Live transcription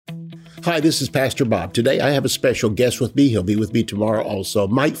Hi, this is Pastor Bob. Today I have a special guest with me. He'll be with me tomorrow also.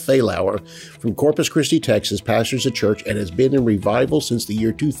 Mike Failauer from Corpus Christi, Texas, pastors a church and has been in revival since the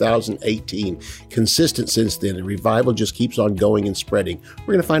year 2018. Consistent since then, and revival just keeps on going and spreading.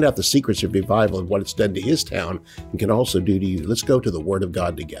 We're going to find out the secrets of revival and what it's done to his town and can also do to you. Let's go to the Word of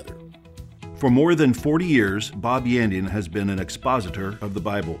God together. For more than 40 years, Bob Yandian has been an expositor of the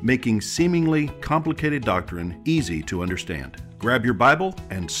Bible, making seemingly complicated doctrine easy to understand. Grab your Bible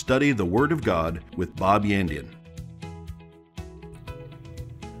and study the Word of God with Bob Yandian.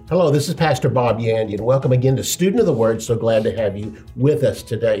 Hello, this is Pastor Bob Yandian. Welcome again to Student of the Word. So glad to have you with us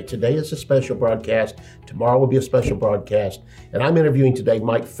today. Today is a special broadcast. Tomorrow will be a special broadcast. And I'm interviewing today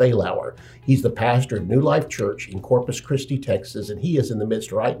Mike Failauer. He's the pastor of New Life Church in Corpus Christi, Texas, and he is in the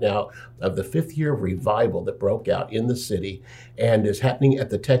midst right now of the 5th year of revival that broke out in the city and is happening at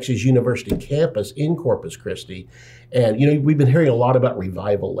the Texas University campus in Corpus Christi. And, we've been hearing a lot about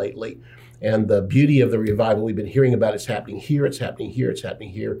revival lately. And the beauty of the revival we've been hearing about is happening here, it's happening here, it's happening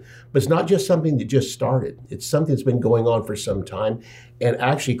here. But it's not just something that just started. It's something that's been going on for some time. And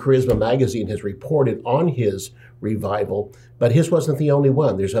actually, Charisma Magazine has reported on his revival, but his wasn't the only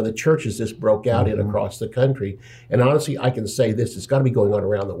one. There's other churches this broke out in across the country. And honestly, I can say this, it's got to be going on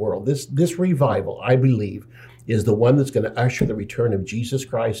around the world. This revival, I believe, is the one that's going to usher the return of Jesus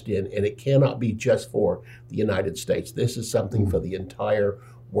Christ in, and it cannot be just for the United States. This is something for the entire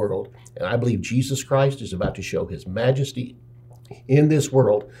world. And I believe Jesus Christ is about to show his majesty in this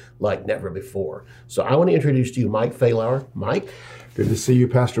world like never before. So I want to introduce to you Mike Failauer. Mike? Good to see you,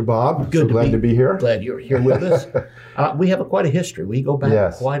 Pastor Bob. Glad to be here. Glad you're here with us. We have quite a history. We go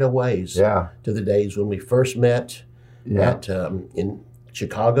back quite a ways to the days when we first met at in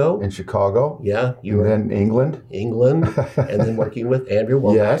Chicago. In Chicago. Yeah. You were in England. And then working with Andrew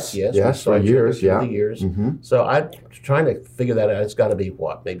Womack. Yes, for years. Years. So I'm trying to figure that out. It's got to be,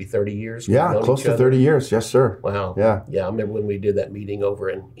 maybe 30 years? Yeah, close to 30 years. Yes, sir. Wow. Yeah. Yeah, I remember when we did that meeting over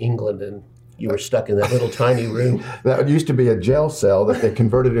in England and you were stuck in that little tiny room. That used to be a jail cell that they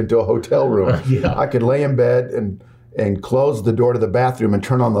converted into a hotel room. I could lay in bed and close the door to the bathroom and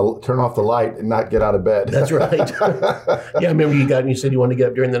turn off the light and not get out of bed. That's right. Yeah, I remember you said you wanted to get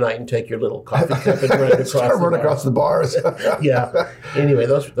up during the night and take your little coffee cup and run across the bars. Yeah. Anyway,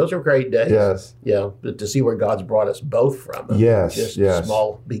 those are great days. Yes. Yeah, but to see where God's brought us both from. Yes.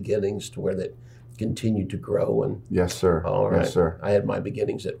 Small beginnings to where that continued to grow. And yes, sir. All right. Yes, sir. I had my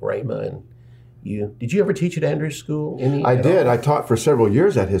beginnings at Rhema, and did you ever teach at Andrew's school? I did. I taught for several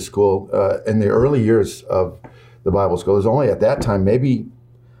years at his school in the early years of the Bible school. There's only at that time maybe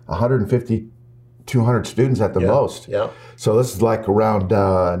 150, 200 students at the most. Yeah. So this is like around,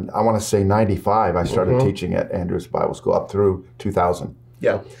 I want to say 95, I started teaching at Andrew's Bible School up through 2000.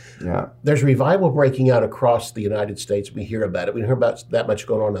 Yeah. Yeah. There's revival breaking out across the United States. We hear about it. We don't hear about that much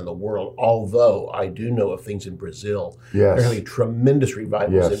going on in the world, although I do know of things in Brazil. Yes. There are really tremendous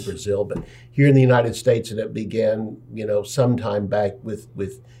revivals in Brazil, but here in the United States, and it began, sometime back with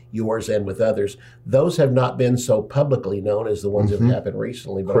yours and with others, those have not been so publicly known as the ones that have happened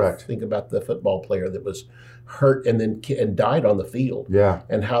recently. But Correct. I think about the football player that was hurt and died on the field. Yeah.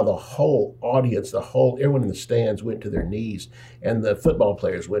 And how the whole audience, everyone in the stands went to their knees, and the football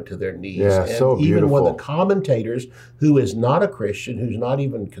players went to their knees. Yeah, and so even beautiful. one of the commentators, who is not a Christian, who's not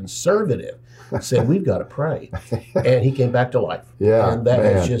even conservative, said, "We've got to pray." And he came back to life. Yeah. And that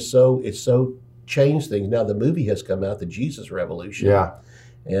is just it's so changed things. Now the movie has come out, The Jesus Revolution. Yeah.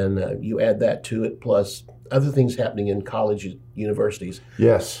 And you add that to it, plus other things happening in colleges, universities.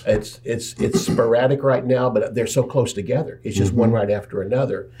 Yes. It's sporadic right now, but they're so close together. It's just one right after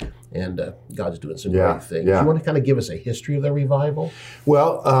another. And God's doing some great things. Yeah. You want to kind of give us a history of the revival?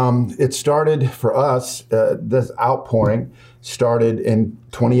 Well, it started for us, this outpouring started in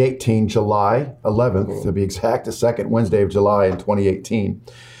 2018, July 11th, to be exact, the second Wednesday of July in 2018.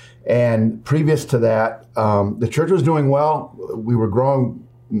 And previous to that, the church was doing well. We were growing,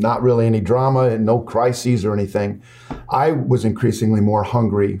 not really any drama and no crises or anything. I was increasingly more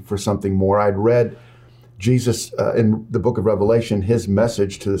hungry for something more. I'd read Jesus in the book of Revelation, his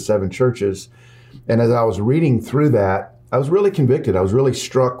message to the 7 churches. And as I was reading through that, I was really convicted. I was really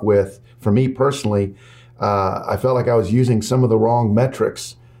struck with, for me personally, I felt like I was using some of the wrong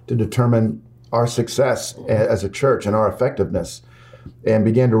metrics to determine our success as a church and our effectiveness. And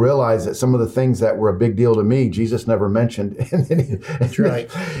began to realize that some of the things that were a big deal to me, Jesus never mentioned. That's right.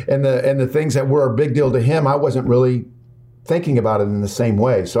 And the things that were a big deal to him, I wasn't really thinking about it in the same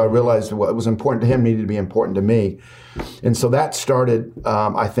way. So I realized what was important to him needed to be important to me. And so that started,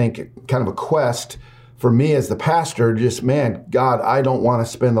 I think, kind of a quest for me as the pastor, just, man, God, I don't want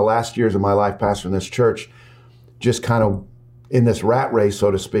to spend the last years of my life pastoring this church just kind of in this rat race, so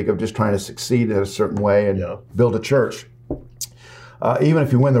to speak, of just trying to succeed in a certain way and build a church. Even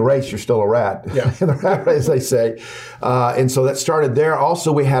if you win the race, you're still a rat. Yeah. In the rat race, they say. And so that started there.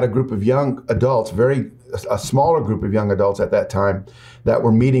 Also, we had a group of young adults, a smaller group of young adults at that time, that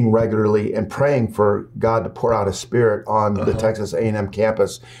were meeting regularly and praying for God to pour out His Spirit on the Texas A&M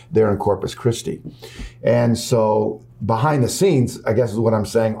campus there in Corpus Christi. And so behind the scenes, I guess is what I'm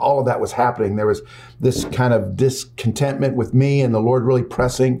saying, all of that was happening. There was this kind of discontentment with me and the Lord really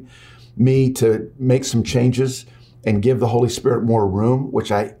pressing me to make some changes and give the Holy Spirit more room,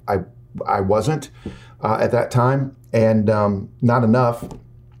 which I wasn't at that time, and not enough.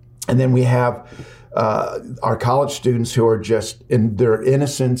 And then we have our college students who are just in their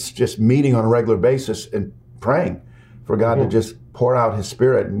innocence, just meeting on a regular basis and praying for God to just pour out His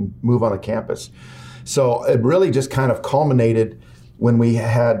Spirit and move on the campus. So it really just kind of culminated when we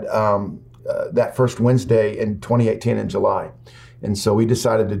had that first Wednesday in 2018 in July. And so we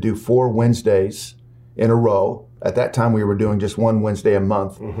decided to do 4 Wednesdays in a row. At that time, we were doing just 1 Wednesday a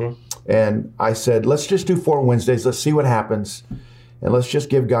month. And I said, let's just do 4 Wednesdays. Let's see what happens. And let's just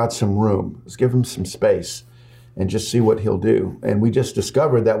give God some room. Let's give Him some space and just see what He'll do. And we just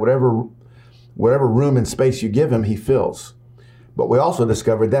discovered that whatever room and space you give Him, He fills. But we also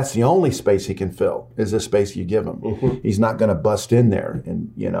discovered that's the only space He can fill, is the space you give Him. He's not going to bust in there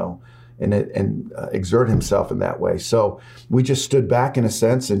and, exert Himself in that way. So we just stood back in a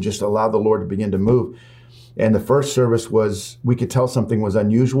sense and just allowed the Lord to begin to move. And the first service was, we could tell something was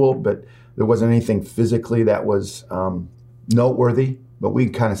unusual, but there wasn't anything physically that was noteworthy, but we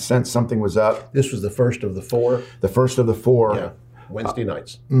kind of sensed something was up. This was the first of the 4? The first of the 4. Yeah, Wednesday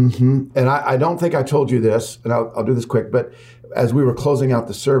nights. And I don't think I told you this, and I'll do this quick, but as we were closing out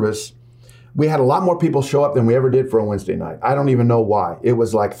the service, we had a lot more people show up than we ever did for a Wednesday night. I don't even know why. It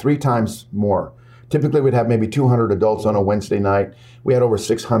was like 3 times more. Typically, we'd have maybe 200 adults on a Wednesday night. We had over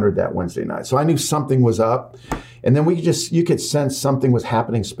 600 that Wednesday night. So I knew something was up. And then you could sense something was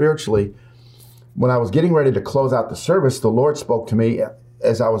happening spiritually. When I was getting ready to close out the service, the Lord spoke to me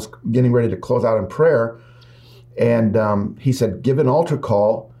as I was getting ready to close out in prayer. And He said, give an altar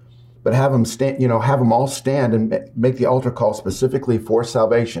call, but have them stand, have them all stand and make the altar call specifically for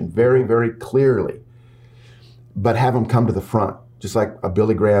salvation, very, very clearly. But have them come to the front, just like a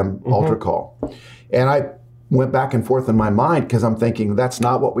Billy Graham altar call. And I went back and forth in my mind because I'm thinking, that's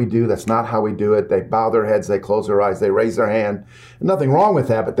not what we do. That's not how we do it. They bow their heads, they close their eyes, they raise their hand. Nothing wrong with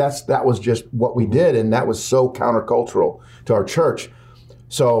that, but that was just what we did. And that was so countercultural to our church.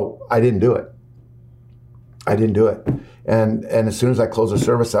 So I didn't do it. And as soon as I closed the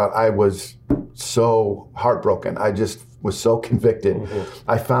service out, I was so heartbroken. I just was so convicted.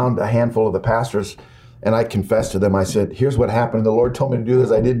 I found a handful of the pastors and I confessed to them. I said, here's what happened. The Lord told me to do this.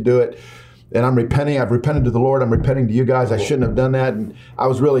 I didn't do it. And I'm repenting. I've repented to the Lord. I'm repenting to you guys. I shouldn't have done that. And I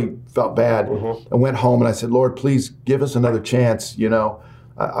was really felt bad. I went home and I said, Lord, please give us another chance.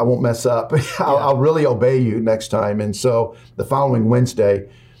 I won't mess up. I'll really obey you next time. And so the following Wednesday,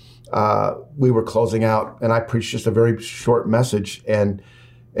 we were closing out and I preached just a very short message and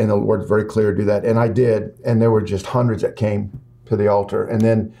the Lord was very clear to do that. And I did. And there were just hundreds that came to the altar. And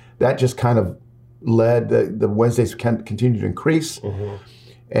then that just kind of led, the Wednesdays continued to increase.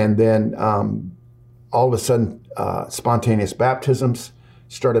 And then all of a sudden, spontaneous baptisms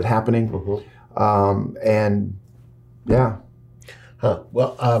started happening. And yeah.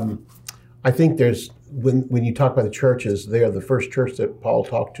 Well, I think there's, when you talk about the churches, they are the first church that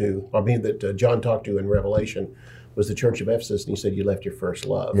that John talked to in Revelation was the church of Ephesus, and he said, you left your first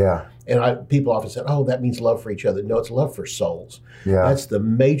love. Yeah. And people often said, oh, that means love for each other. No, it's love for souls. Yeah. That's the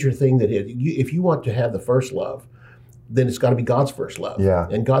major thing if you want to have the first love, then it's got to be God's first love. Yeah.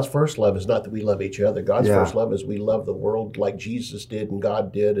 And God's first love is not that we love each other. God's first love is we love the world like Jesus did and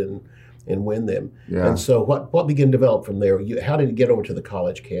God did and win them. Yeah. And so what began to develop from there? How did it get over to the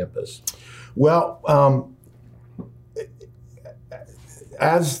college campus? Well,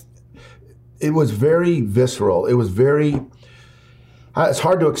 as it was very visceral. It was very, it's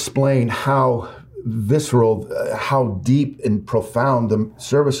hard to explain how visceral, how deep and profound the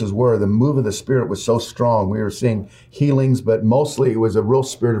services were. The move of the Spirit was so strong. We were seeing healings, but mostly it was a real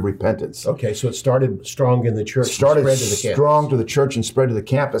spirit of repentance. Okay, so it started strong in the church. Started and spread to the campus. Strong to the church and spread to the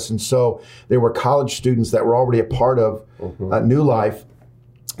campus. And so there were college students that were already a part of New Life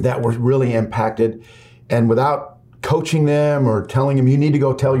that were really impacted. And without coaching them or telling them, you need to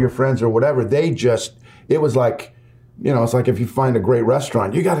go tell your friends or whatever, it was like, it's like if you find a great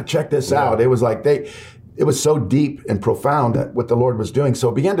restaurant, you got to check this out. It was like it was so deep and profound at what the Lord was doing. So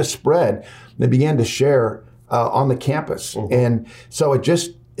it began to spread. They began to share on the campus. And so it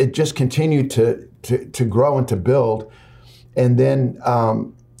just continued to grow and to build. And then,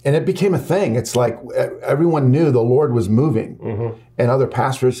 and it became a thing. It's like everyone knew the Lord was moving, and other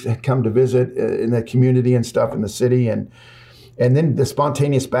pastors had come to visit in the community and stuff in the city. And then the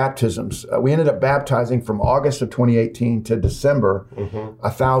spontaneous baptisms. We ended up baptizing from August of 2018 to December,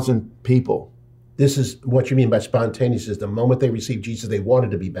 1,000 people. This is what you mean by spontaneous, is the moment they received Jesus, they wanted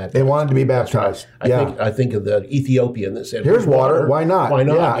to be baptized. They wanted to be baptized. I think of the Ethiopian that said, here's water, why not? Why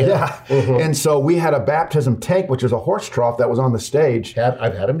not? Yeah. And so we had a baptism tank, which is a horse trough that was on the stage.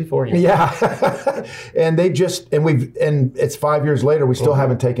 I've had them before. Yeah. And they just, and it's 5 years later, we still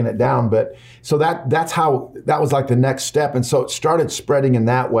haven't taken it down. But so that was like the next step. And so it started spreading in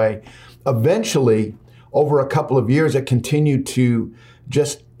that way. Eventually, over a couple of years, it continued to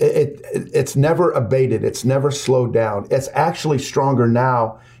just, it's never abated. It's never slowed down. It's actually stronger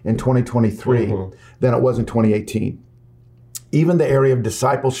now in 2023 than it was in 2018. Even the area of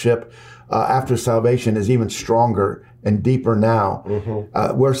discipleship after salvation is even stronger and deeper now.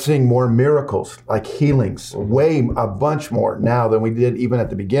 We're seeing more miracles, like healings, a bunch more now than we did even at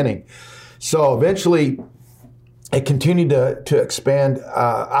the beginning. So eventually, it continued to expand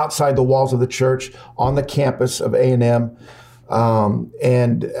outside the walls of the church on the campus of A&M.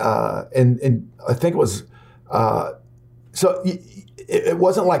 And I think it was, so it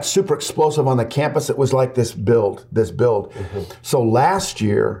wasn't like super explosive on the campus. It was like this build. So last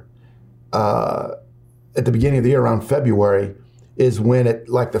year, at the beginning of the year, around February, is when it,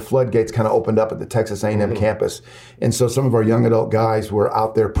 like the floodgates kind of opened up at the Texas A&M campus. And so some of our young adult guys were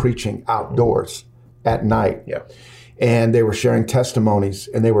out there preaching outdoors at night. Yeah. And they were sharing testimonies,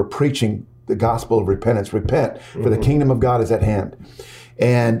 and they were preaching the gospel of repentance. Repent, for the kingdom of God is at hand.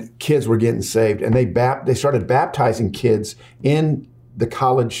 And kids were getting saved. And they started baptizing kids in the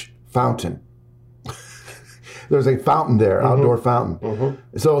college fountain. There's a fountain there, outdoor fountain.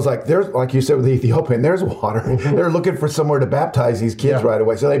 So it was like, there's, like you said with the Ethiopian, there's water. They're looking for somewhere to baptize these kids right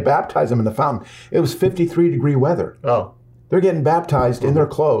away. So they baptized them in the fountain. It was 53-degree weather. Oh. They're getting baptized in their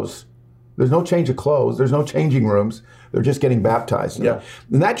clothes. There's no change of clothes. There's no changing rooms. They're just getting baptized. Yeah.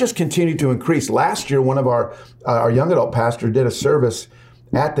 And that just continued to increase. Last year, one of our young adult pastors did a service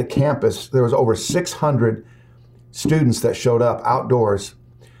at the campus. There was over 600 students that showed up outdoors.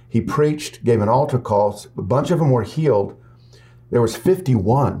 He preached, gave an altar call. A bunch of them were healed. There was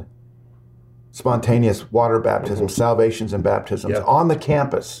 51 spontaneous water baptisms, salvations and baptisms on the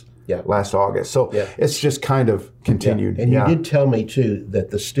campus. Last August. So it's just kind of continued. And you did tell me, too, that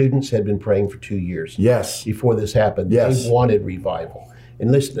the students had been praying for 2 years before this happened. Yes. They wanted revival.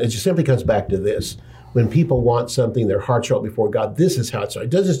 And listen, it just simply comes back to this. When people want something, their hearts are out before God, this is how it starts.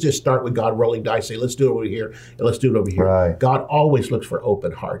 It doesn't just start with God rolling dice, say, let's do it over here, and let's do it over here. Right. God always looks for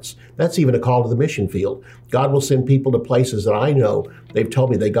open hearts. That's even a call to the mission field. God will send people to places that I know, they've told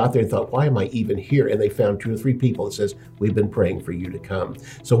me they got there and thought, why am I even here? And they found 2 or 3 people that says, we've been praying for you to come.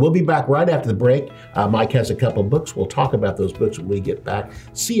 So we'll be back right after the break. Mike has a couple of books. We'll talk about those books when we get back.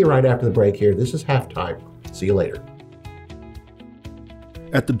 See you right after the break here. This is Halftime. See you later.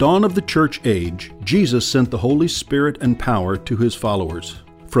 At the dawn of the church age, Jesus sent the Holy Spirit and power to his followers.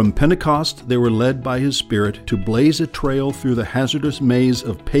 From Pentecost, they were led by his Spirit to blaze a trail through the hazardous maze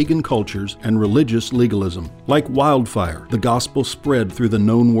of pagan cultures and religious legalism. Like wildfire, the gospel spread through the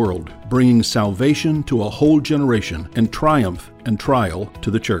known world, bringing salvation to a whole generation and triumph and trial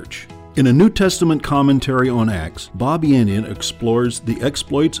to the church. In a New Testament commentary on Acts, Bob Yandian explores the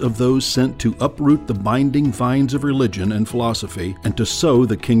exploits of those sent to uproot the binding vines of religion and philosophy and to sow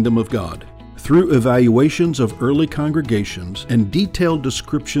the kingdom of God. Through evaluations of early congregations and detailed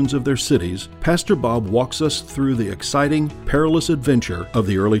descriptions of their cities, Pastor Bob walks us through the exciting, perilous adventure of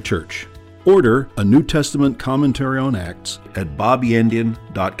the early church. Order a New Testament commentary on Acts at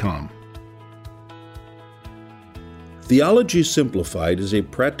bobyandian.com. Theology Simplified is a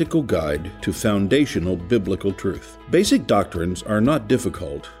practical guide to foundational biblical truth. Basic doctrines are not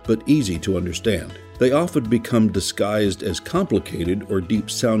difficult, but easy to understand. They often become disguised as complicated or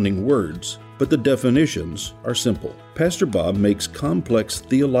deep-sounding words, but the definitions are simple. Pastor Bob makes complex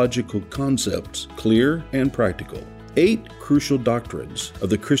theological concepts clear and practical. 8 crucial doctrines of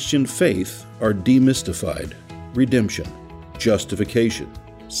the Christian faith are demystified: redemption, justification,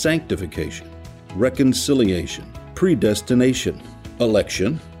 sanctification, reconciliation, predestination,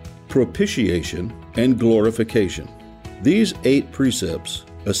 election, propitiation, and glorification. These 8 precepts,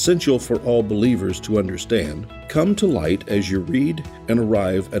 essential for all believers to understand, come to light as you read and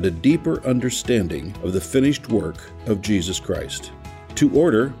arrive at a deeper understanding of the finished work of Jesus Christ. To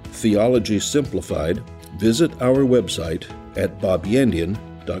order Theology Simplified, visit our website at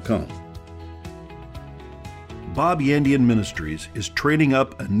bobyandian.com. Bob Yandian Ministries is training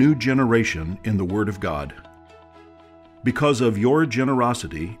up a new generation in the Word of God. Because of your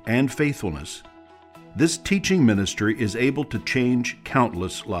generosity and faithfulness, this teaching ministry is able to change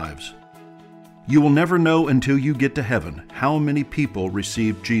countless lives. You will never know until you get to heaven how many people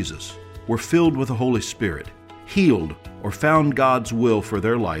received Jesus, were filled with the Holy Spirit, healed, or found God's will for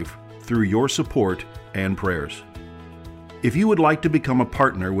their life through your support and prayers. If you would like to become a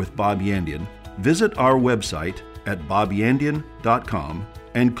partner with Bob Yandian, visit our website at bobyandian.com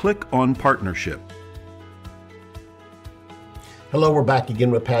and click on Partnership. Hello, we're back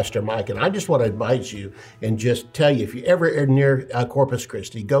again with Pastor Mike, and I just want to advise you and just tell you, if you ever are near Corpus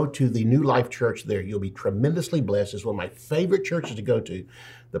Christi, go to the New Life Church there. You'll be tremendously blessed. It's one of my favorite churches to go to.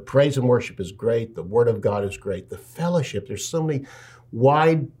 The praise and worship is great. The Word of God is great. The fellowship, there's so many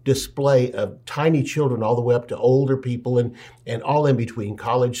wide display of tiny children all the way up to older people and all in between,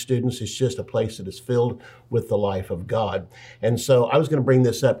 college students. It's just a place that is filled with the life of God. And so I was going to bring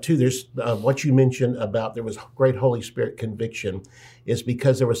this up too. There's what you mentioned about there was great Holy Spirit conviction is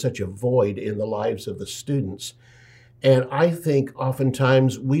because there was such a void in the lives of the students. And I think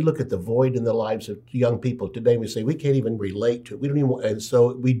oftentimes we look at the void in the lives of young people today and we say we can't even relate to it. We don't even, and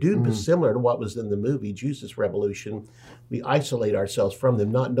so we do similar to what was in the movie Jesus Revolution. We isolate ourselves from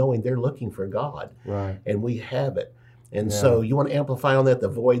them, not knowing they're looking for God, Right. and we have it. And so you want to amplify on that, the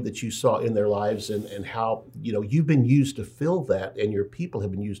void that you saw in their lives and how, you've been used to fill that and your people have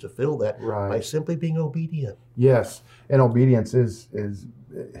been used to fill that by simply being obedient. Yes, and obedience is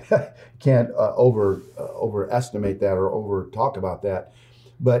can't overestimate that or over talk about that.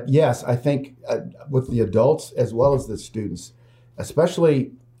 But yes, I think with the adults as well as the students,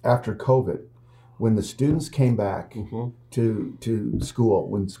 especially after COVID, when the students came back to school,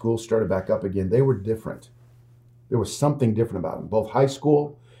 when school started back up again, they were different. There was something different about them, both high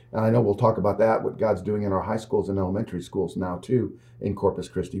school, and I know we'll talk about that, what God's doing in our high schools and elementary schools now too in Corpus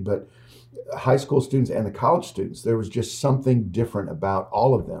Christi, but high school students and the college students, there was just something different about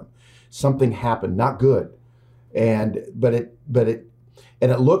all of them. Something happened, not good, but it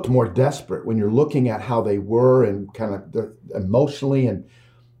looked more desperate when you're looking at how they were and kind of emotionally and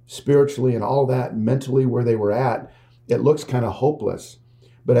spiritually and all that, mentally where they were at. It looks kind of hopeless.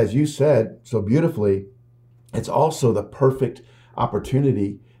 But as you said so beautifully, it's also the perfect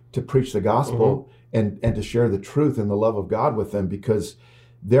opportunity to preach the gospel and to share the truth and the love of God with them because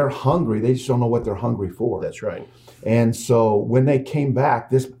they're hungry. They just don't know what they're hungry for. That's right. And so when they came back,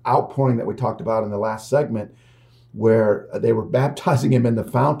 this outpouring that we talked about in the last segment, where they were baptizing him in the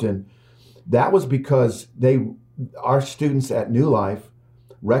fountain, that was because our students at New Life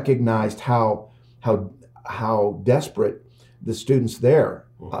recognized how desperate the students there,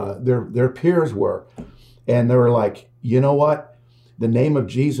 their peers were. And they were like, you know what? The name of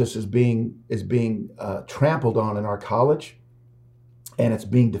Jesus is being trampled on in our college, and it's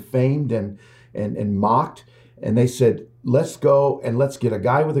being defamed and mocked. And they said, let's go and let's get a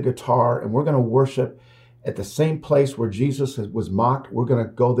guy with a guitar, and we're going to worship at the same place where Jesus was mocked. We're going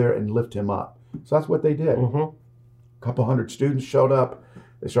to go there and lift him up. So that's what they did. A couple hundred students showed up.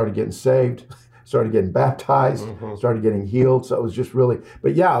 They started getting saved, started getting baptized, started getting healed. So it was just really,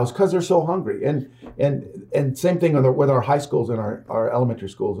 but yeah, it was because they're so hungry. And same thing with our high schools and our elementary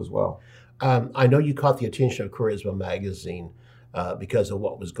schools as well. I know you caught the attention of Charisma Magazine because of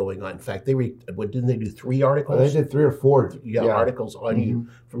what was going on. In fact, didn't they do 3 articles? They did 3 or 4 articles on you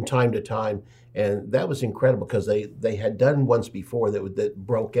from time to time. And that was incredible because they had done ones before that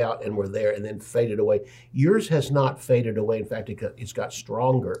broke out and were there and then faded away. Yours has not faded away. In fact, it's got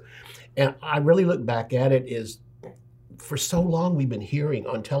stronger. And I really look back at it is for so long we've been hearing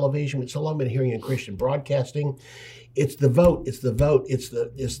on television, so long been hearing in Christian broadcasting, it's the vote, it's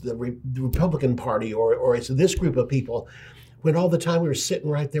the Republican Party or it's this group of people. When all the time we were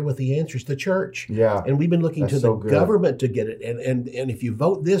sitting right there with the answers, the church. Yeah. And we've been looking to the government to get it. And if you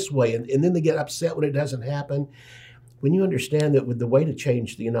vote this way, and then they get upset when it doesn't happen, when you understand that with the way to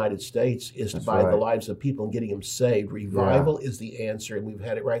change the United States is by the lives of people and getting them saved, revival is the answer. And we've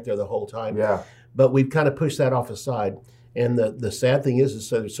had it right there the whole time. Yeah. But we've kind of pushed that off aside. And the sad thing is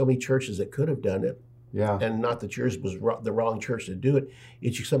so there's so many churches that could have done it. Yeah. And not that yours was the wrong church to do it.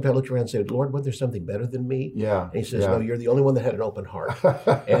 It's you sometimes look around and say, Lord, was there something better than me? Yeah. And he says, no, you're the only one that had an open heart.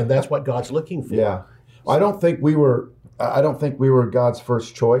 And that's what God's looking for. Yeah. I don't think we were God's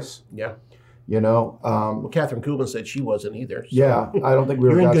first choice. Yeah. Well, Catherine Kuhlman said she wasn't either. So. Yeah. I don't think we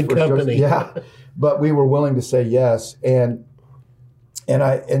were You're God's in good first company. choice. Yeah. But we were willing to say yes.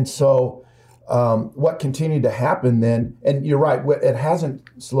 So what continued to happen then, and you're right, it hasn't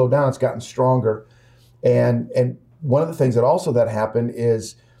slowed down, it's gotten stronger. And one of the things that happened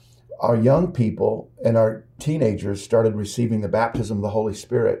is our young people and our teenagers started receiving the baptism of the Holy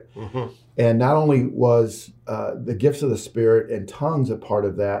Spirit. And not only was the gifts of the Spirit and tongues a part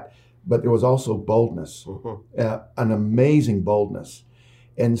of that, but there was also boldness, an amazing boldness.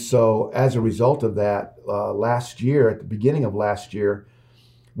 And so as a result of that, last year, at the beginning of last year,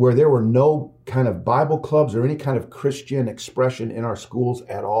 where there were no kind of Bible clubs or any kind of Christian expression in our schools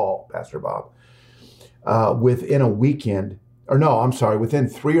at all, Pastor Bob, within a weekend, within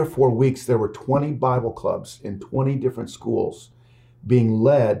 3 or 4 weeks, there were 20 Bible clubs in 20 different schools being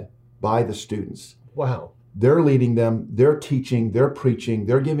led by the students. Wow. They're leading them, they're teaching, they're preaching,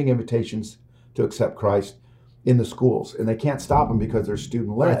 they're giving invitations to accept Christ in the schools, and they can't stop them because they're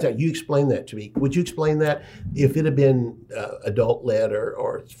student-led. Right, you explain that to me. Would you explain that? If it had been adult-led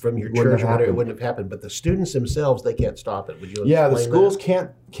or from your church, it wouldn't have happened. But the students themselves, they can't stop it. Would you explain that? Yeah, the schools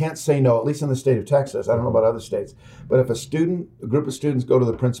can't say no, at least in the state of Texas. I don't know about other states. But if a group of students go to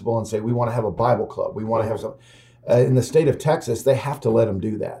the principal and say, we want to have a Bible club, we want to have some... in the state of Texas, they have to let them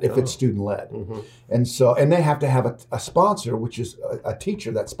do that if it's student-led. And they have to have a sponsor, which is a teacher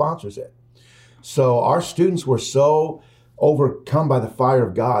that sponsors it. So our students were so overcome by the fire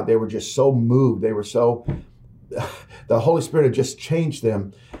of God. They were just so moved. They were so, the Holy Spirit had just changed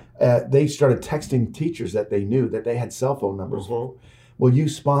them. They started texting teachers that they knew, that they had cell phone numbers. Will you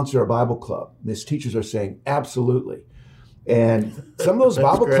sponsor a Bible club? These teachers are saying, absolutely. And some of these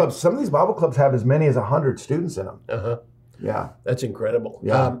Bible clubs have as many as 100 students in them. Yeah. That's incredible.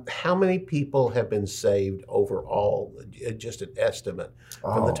 Yeah. How many people have been saved overall, just an estimate,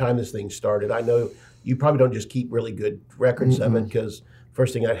 from the time this thing started? I know you probably don't just keep really good records of it, because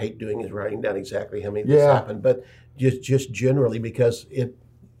first thing I'd hate doing is writing down exactly how many this happened, but just generally, because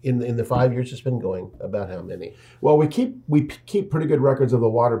in the 5 years it's been going, about how many? Well, we keep pretty good records of the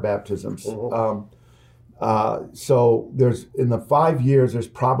water baptisms. So there's, in the 5 years,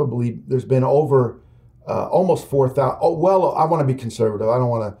 there's been over almost 4,000. Oh, well, I want to be conservative. I don't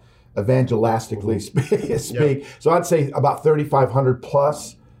want to evangelistically speak. So I'd say about 3,500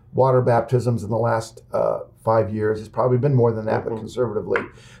 plus water baptisms in the last 5 years. It's probably been more than that, but conservatively.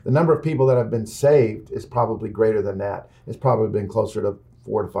 The number of people that have been saved is probably greater than that. It's probably been closer to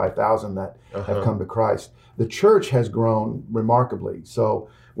 4,000 to 5,000 that have come to Christ. The church has grown remarkably. So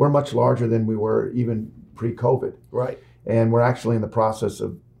we're much larger than we were even pre-COVID. Right. And we're actually in the process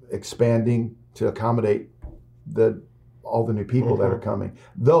of expanding to accommodate all the new people that are coming.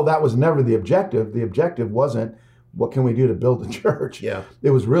 Though that was never the objective. The objective wasn't, what can we do to build the church? Yeah.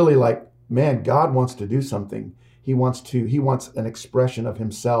 It was really like, man, God wants to do something. He wants an expression of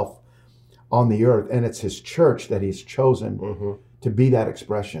himself on the earth, and it's his church that he's chosen to be that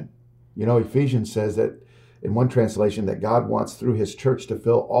expression. You know, Ephesians says that in one translation that God wants through his church to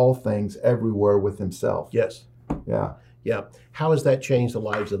fill all things everywhere with himself. Yes. Yeah. Yeah. How has that changed the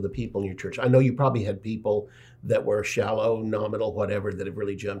lives of the people in your church? I know you probably had people that were shallow, nominal, whatever, that have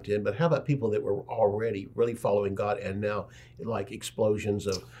really jumped in, but how about people that were already really following God and now like explosions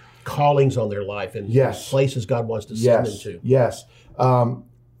of callings on their life and places God wants to send them to? Yes.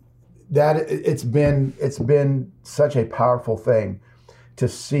 That it's been such a powerful thing to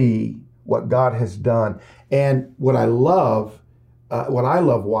see what God has done. And what I love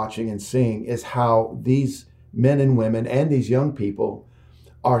watching and seeing is how these men and women and these young people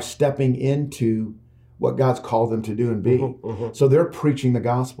are stepping into what God's called them to do and be. So they're preaching the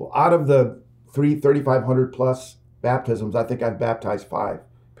gospel. Out of the 3,500 plus baptisms, I think I've baptized 5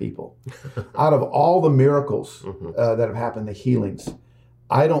 people. Out of all the miracles that have happened, the healings,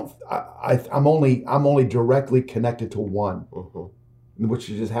 I'm only directly connected to one, which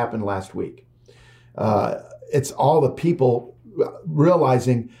just happened last week. It's all the people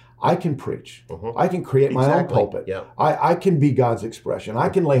realizing, I can preach. I can create my own pulpit. Yeah. I can be God's expression. I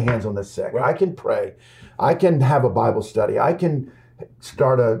can lay hands on the sick. Right. I can pray. I can have a Bible study. I can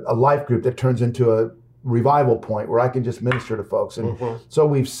start a life group that turns into a revival point where I can just minister to folks. And so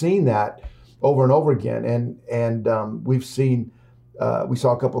we've seen that over and over again. And we've seen, we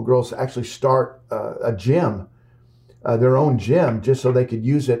saw a couple of girls actually start a gym, their own gym, just so they could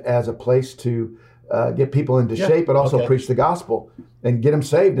use it as a place to get people into shape, but also preach the gospel and get them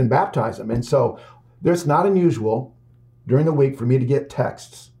saved and baptize them. And so it's not unusual during the week for me to get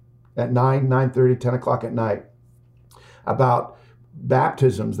texts at 9:30, 10 o'clock at night about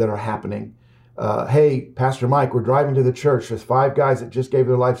baptisms that are happening. Hey, Pastor Mike, we're driving to the church. There's 5 guys that just gave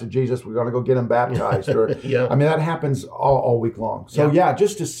their lives to Jesus. We're going to go get them baptized. Or, I mean, that happens all week long. So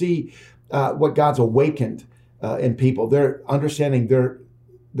just to see what God's awakened in people. They're understanding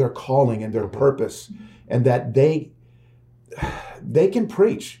their calling and their purpose, and that they can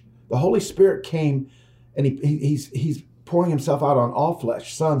preach. The Holy Spirit came, and he's pouring himself out on all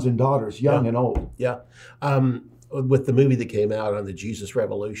flesh, sons and daughters, young and old. Yeah. with the movie that came out on the Jesus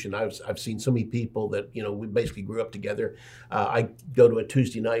Revolution, I've seen so many people that, we basically grew up together. I go to a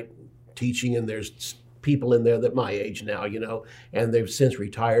Tuesday night teaching, and there's people in there that my age now, and they've since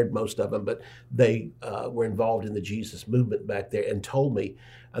retired, most of them, but they were involved in the Jesus movement back there and told me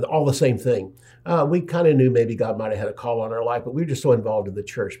all the same thing. We kind of knew maybe God might have had a call on our life, but we were just so involved in the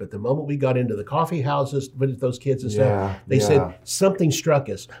church. But the moment we got into the coffee houses with those kids and stuff, they said something struck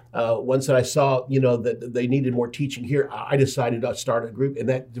us. Once that I saw, that they needed more teaching here, I decided to start a group, and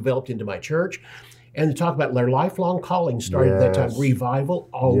that developed into my church. And to talk about their lifelong calling started at that time. Revival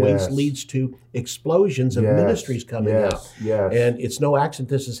always leads to explosions of ministries coming out. And it's no accident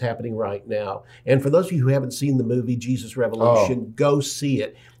this is happening right now. And for those of you who haven't seen the movie Jesus Revolution, go see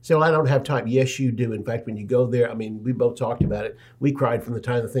it. Say, well, I don't have time. Yes, you do. In fact, when you go there, we both talked about it. We cried from the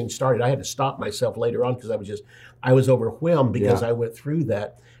time the thing started. I had to stop myself later on because I was overwhelmed because I went through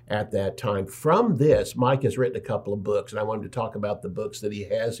that at that time. From this, Mike has written a couple of books, and I wanted to talk about the books that he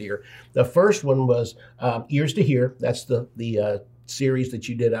has here. The first one was Ears to Hear. That's the series that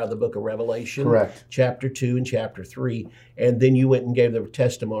you did out of the book of Revelation. Correct. Chapter 2 and chapter 3. And then you went and gave the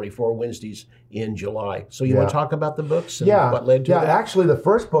testimony 4 Wednesdays in July. So you want to talk about the books and what led to that? Yeah, actually, the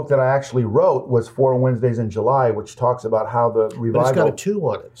first book that I actually wrote was 4 Wednesdays in July, which talks about how the revival... But it's got a 2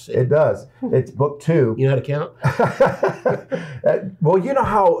 on it. See? It does. It's book 2. You know how to count? Well, you know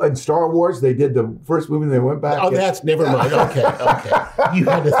how in Star Wars they did the first movie and they went back? Oh, that's... Never mind. Okay. You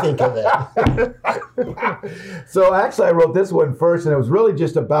had to think of that. So actually, I wrote this one first, and it was really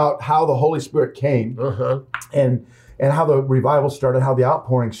just about how the Holy Spirit came and how the revival started, how the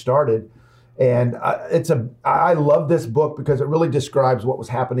outpouring started. And I love this book because it really describes what was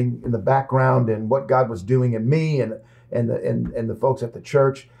happening in the background and what God was doing in me and the folks at the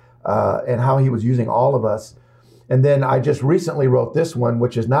church, and how He was using all of us. And then I just recently wrote this one,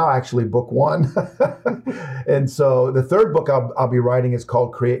 which is now actually book 1. And so the third book I'll be writing is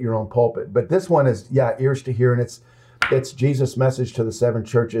called Create Your Own Pulpit. But this one is Ears to Hear, and it's Jesus' message to the 7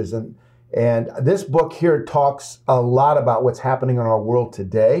 churches. And this book here talks a lot about what's happening in our world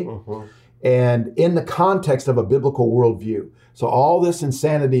today. And in the context of a biblical worldview. So all this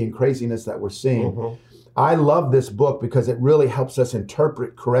insanity and craziness that we're seeing, I love this book because it really helps us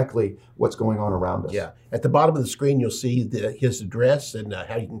interpret correctly what's going on around us. Yeah. At the bottom of the screen, you'll see his address and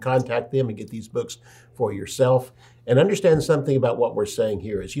how you can contact them and get these books for yourself. And understand something about what we're saying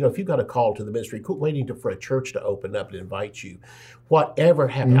here is, if you've got a call to the ministry, quit waiting for a church to open up and invite you. Whatever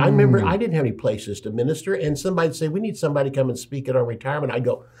happened. I remember I didn't have any places to minister, and somebody'd say, we need somebody to come and speak at our retirement. I'd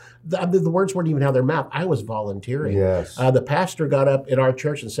go, the words weren't even out of their mouth. I was volunteering. Yes. The pastor got up at our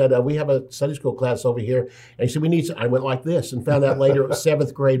church and said, we have a Sunday school class over here. And he said, we need some. I went like this and found out later it was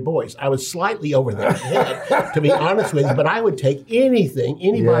 7th grade boys. I was slightly over their head, to be honest with you, but I would take anything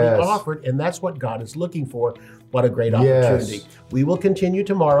anybody offered, and that's what God is looking for. What a great opportunity. Yes. We will continue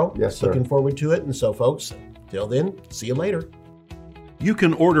tomorrow. Yes, sir. Looking forward to it. And so, folks, till then, see you later. You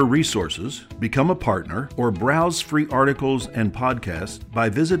can order resources, become a partner, or browse free articles and podcasts by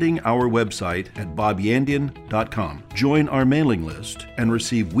visiting our website at bobyandian.com. Join our mailing list and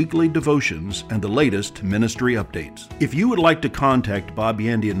receive weekly devotions and the latest ministry updates. If you would like to contact Bob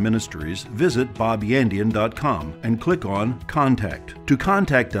Yandian Ministries, visit bobyandian.com and click on Contact. To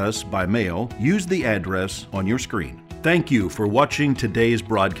contact us by mail, use the address on your screen. Thank you for watching today's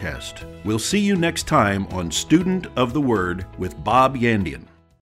broadcast. We'll see you next time on Student of the Word with Bob Yandian.